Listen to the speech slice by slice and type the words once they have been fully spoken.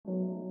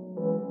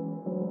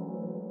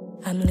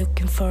I'm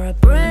looking for a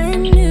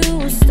brand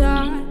new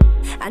start.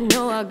 I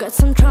know I got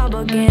some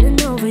trouble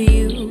getting over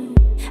you.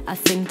 I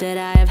think that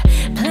I've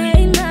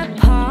played my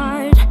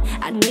part.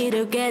 I need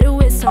to get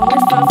away somewhere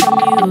far from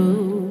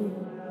you.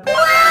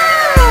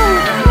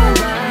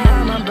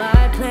 I'm a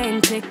buy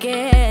plane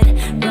ticket,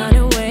 run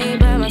away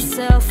by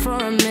myself for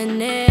a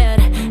minute.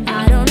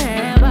 I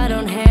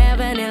don't have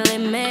any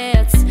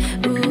limits.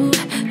 Ooh,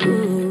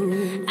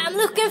 ooh. I'm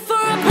looking for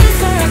a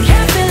place where I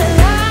can feel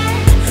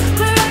alive,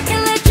 where I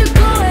can let you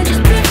go and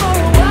just be for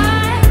a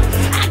while.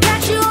 I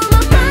got you on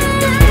my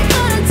mind, I ain't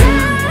gonna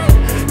die.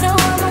 No,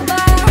 I'm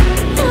about,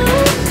 ooh,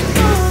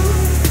 ooh.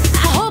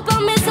 I hope I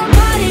meet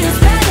somebody who's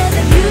better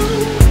than you,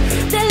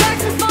 that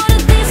likes me for the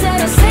things that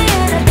I say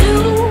and I do.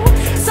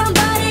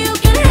 Somebody who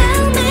can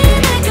help me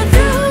make it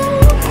through.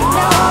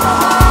 Now I'm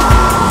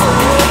about,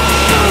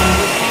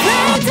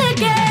 plane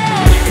ticket,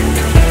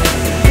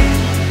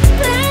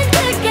 plane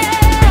ticket,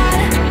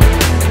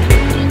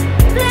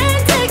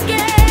 plane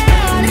ticket.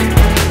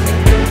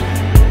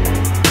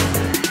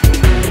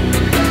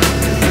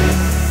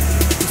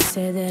 You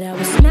said that I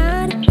was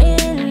not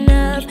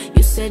enough.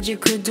 You said you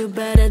could do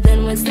better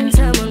than wasting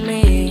time on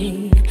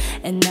me,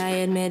 and I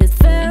admit it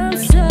felt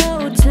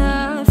so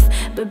tough.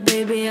 But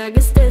baby, I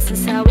guess this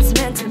is how it's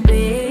meant to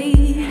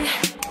be.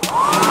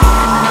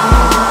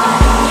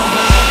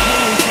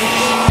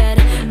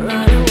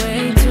 Run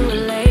away to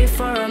LA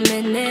for a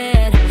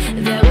minute.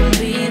 There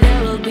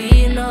will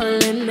be no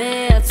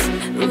limits.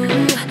 Ooh,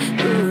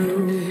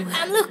 ooh.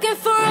 I'm looking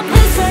for a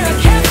place where I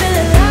can feel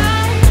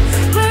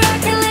alive, where I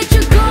can let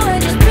you go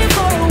and just be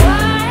for a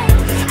while.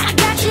 I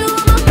got you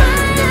on my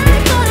mind, I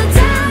ain't gonna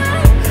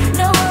die.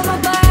 No, I'm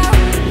about,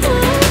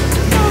 ooh,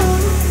 ooh.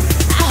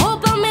 I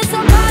hope I meet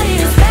somebody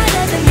who's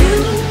better than you,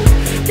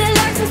 that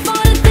likes me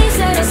for the things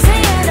that I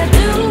say and I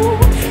do.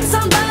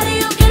 Somebody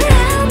who can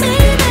help me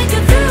make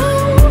it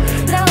through.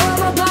 Now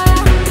I'm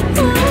about,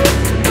 ooh,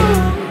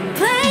 ooh.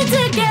 Plane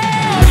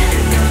ticket,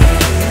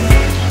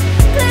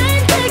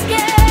 plane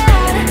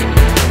ticket,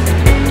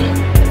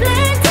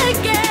 plane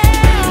ticket.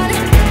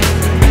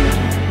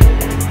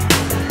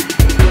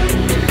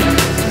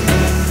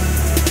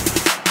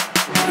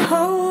 A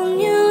whole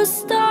new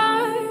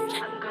start.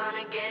 I'm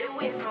gonna get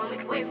away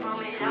from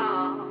it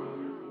all.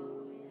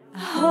 A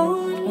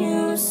whole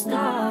new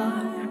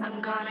start. I'm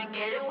gonna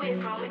get away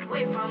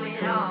from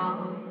it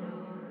all.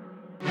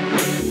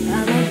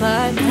 I'ma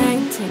buy a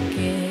plane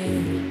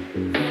ticket,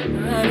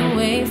 run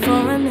away for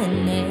a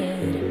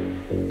minute.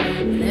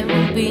 There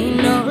will be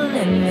no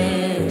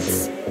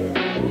limits.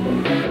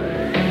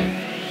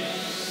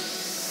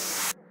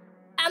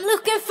 I'm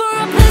looking for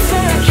a place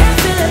where I can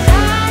feel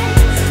alive,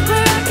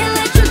 where I can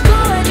let you go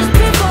and just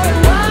be for a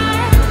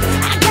while.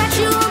 I got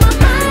you on my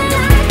mind,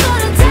 I ain't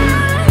gonna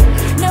die.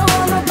 No,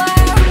 I'm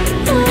about,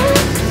 ooh,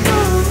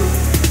 ooh.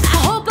 I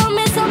hope I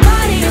meet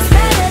somebody who's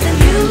better than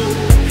you,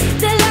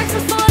 that likes me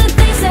for the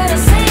things that I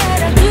say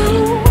and I do.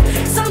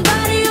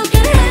 Somebody who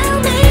can help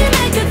me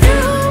make it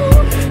through.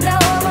 Now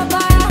I'm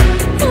about,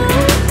 ooh,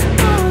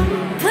 ooh.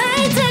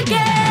 Plane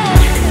ticket,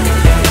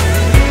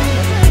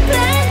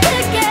 plane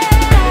ticket,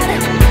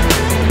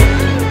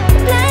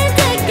 plane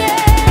ticket.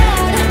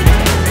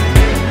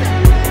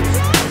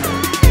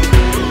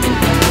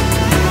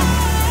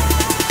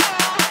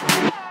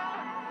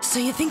 So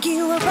you think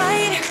you were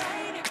right?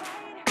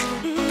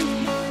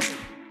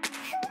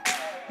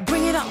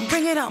 Bring it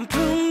on,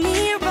 prove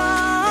me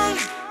wrong.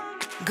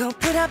 Go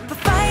put up a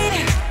fight.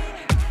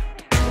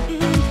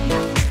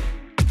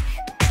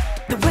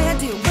 The way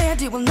I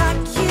do will knock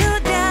you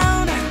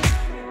down.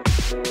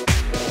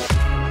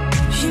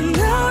 You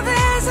know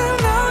there's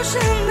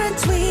emotion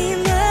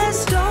between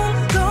us.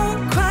 Don't go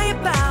cry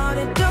about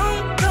it.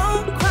 Don't go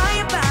cry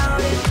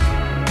about it.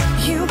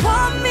 You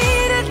want me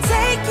to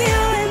take you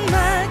in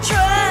my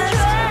trust.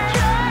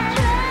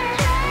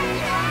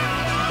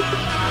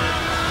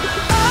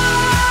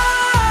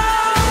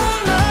 Oh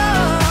no,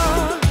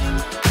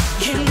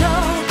 you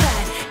know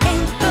that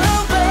ain't the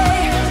way.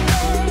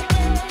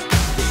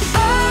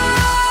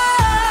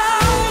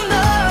 Oh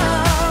no,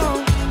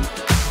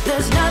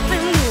 there's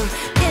nothing new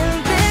in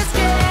this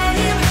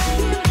game.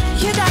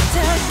 You got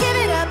to give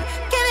it up,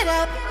 give it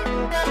up.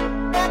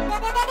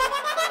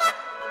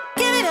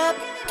 Give it up,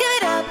 give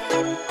it up.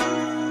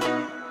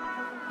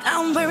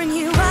 I'm wearing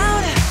you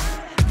out.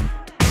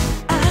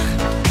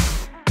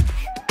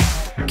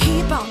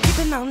 Keep on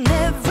keeping on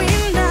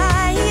every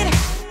night.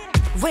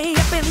 Way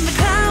up in the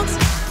clouds.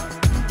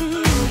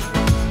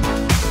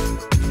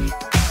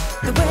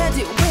 The way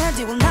I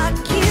do will knock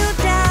you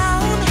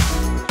down.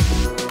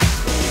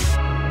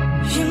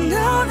 You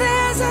know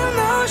there's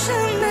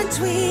emotion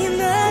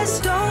between us.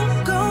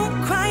 Don't go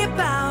cry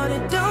about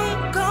it.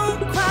 Don't go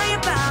cry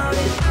about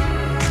it.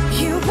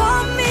 You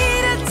want me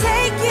to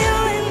take you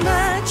in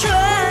my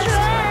trust.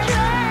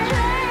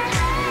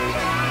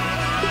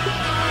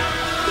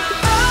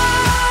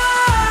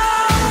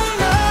 Oh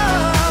no,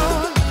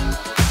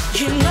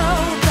 you know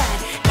that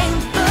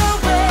ain't the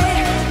way.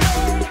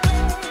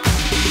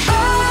 Oh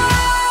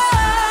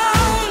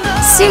no,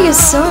 See you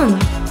soon.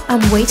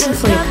 I'm waiting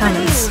for your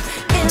comments.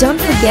 Don't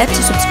forget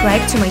to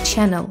subscribe to my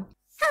channel.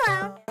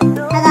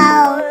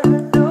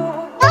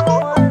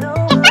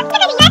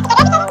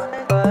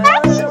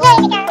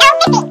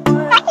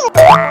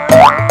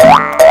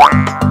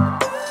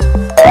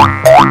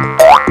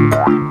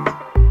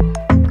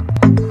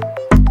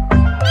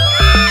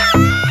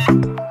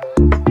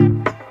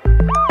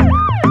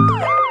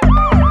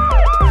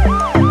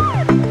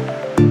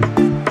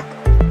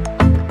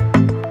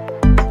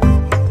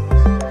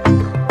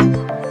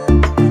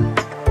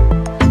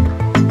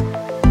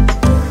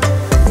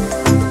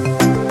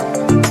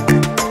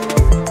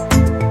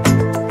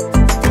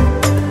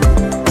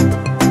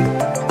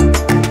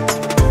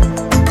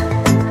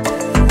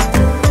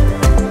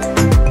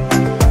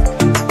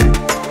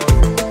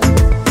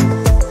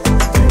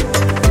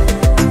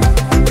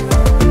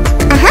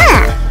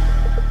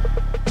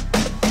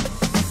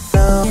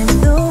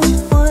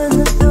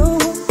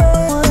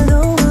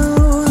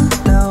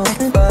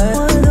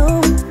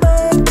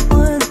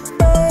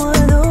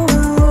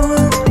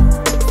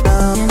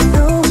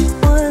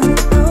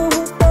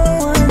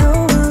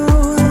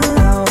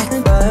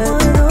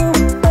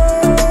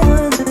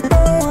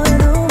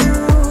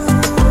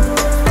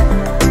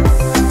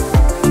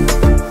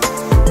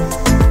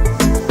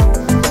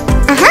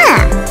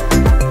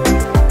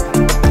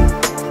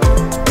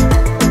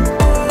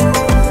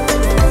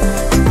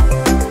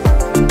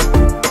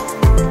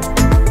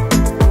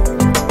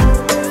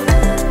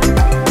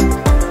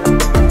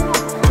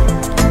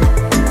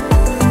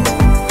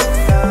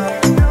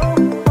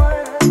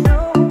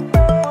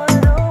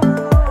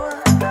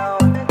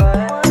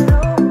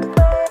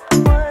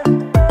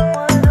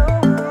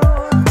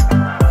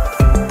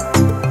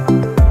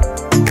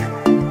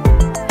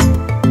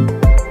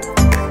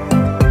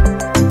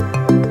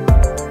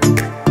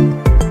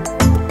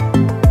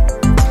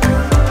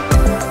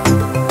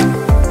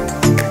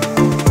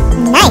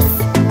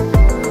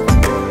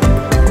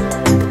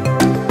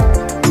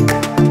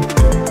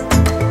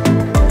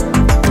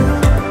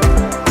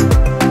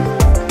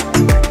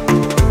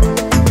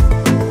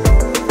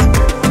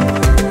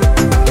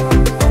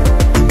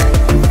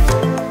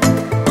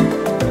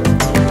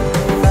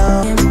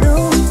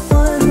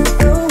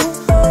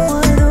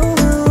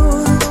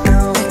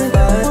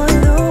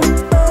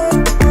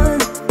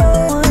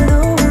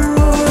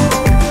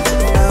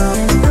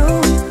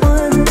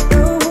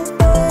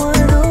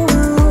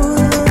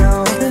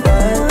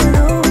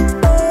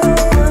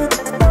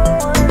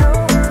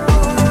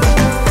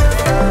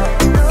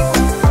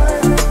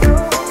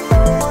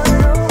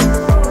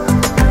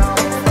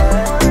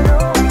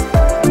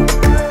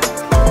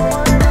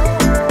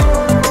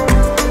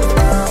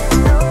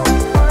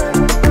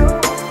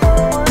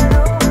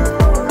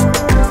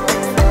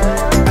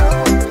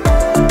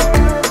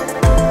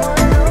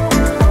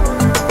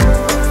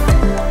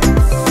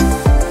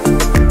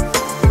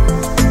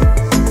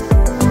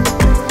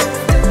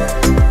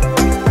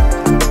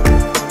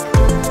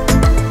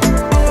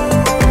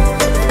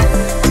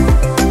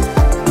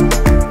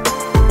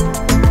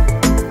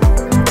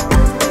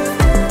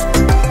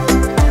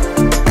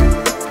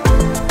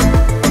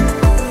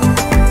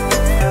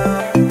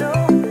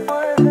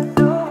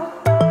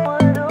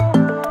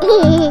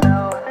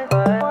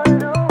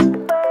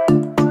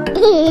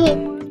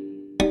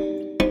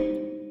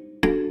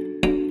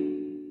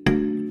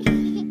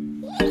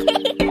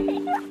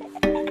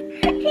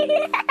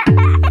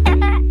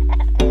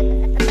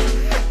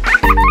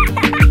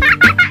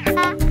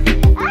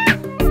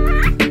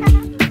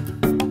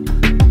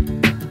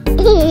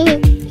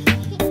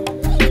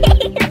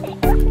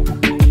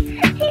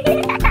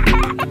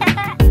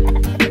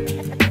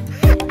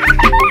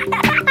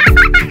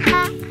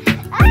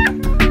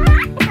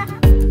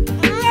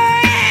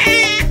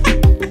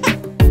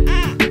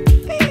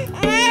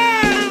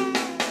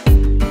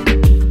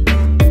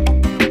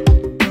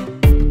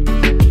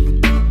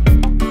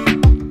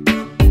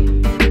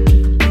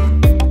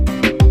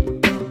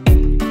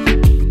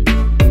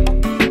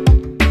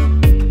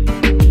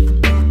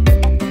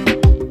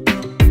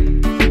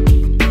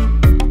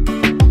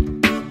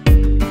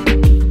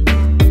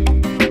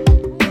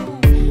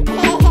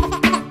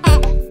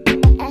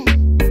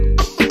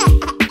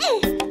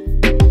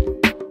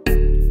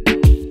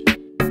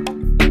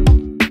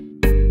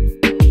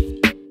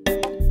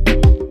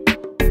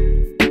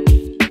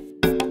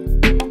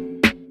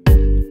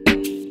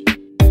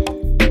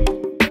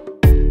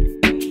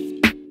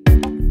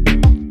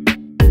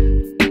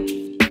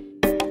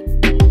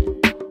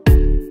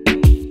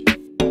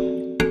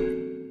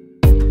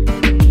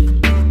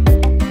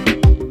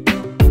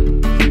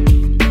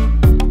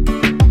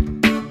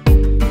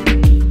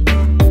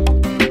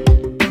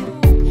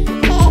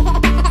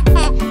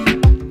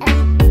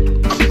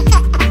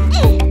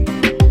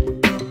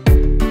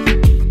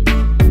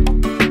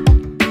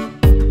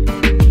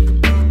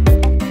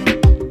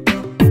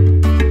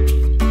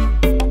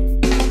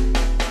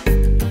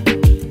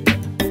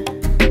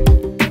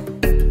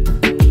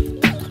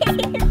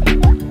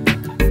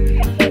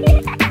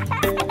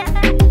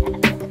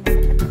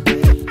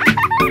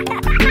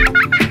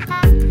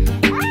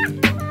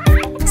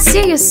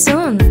 See you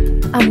soon!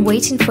 I'm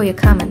waiting for your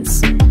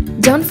comments.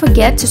 Don't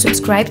forget to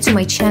subscribe to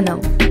my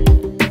channel.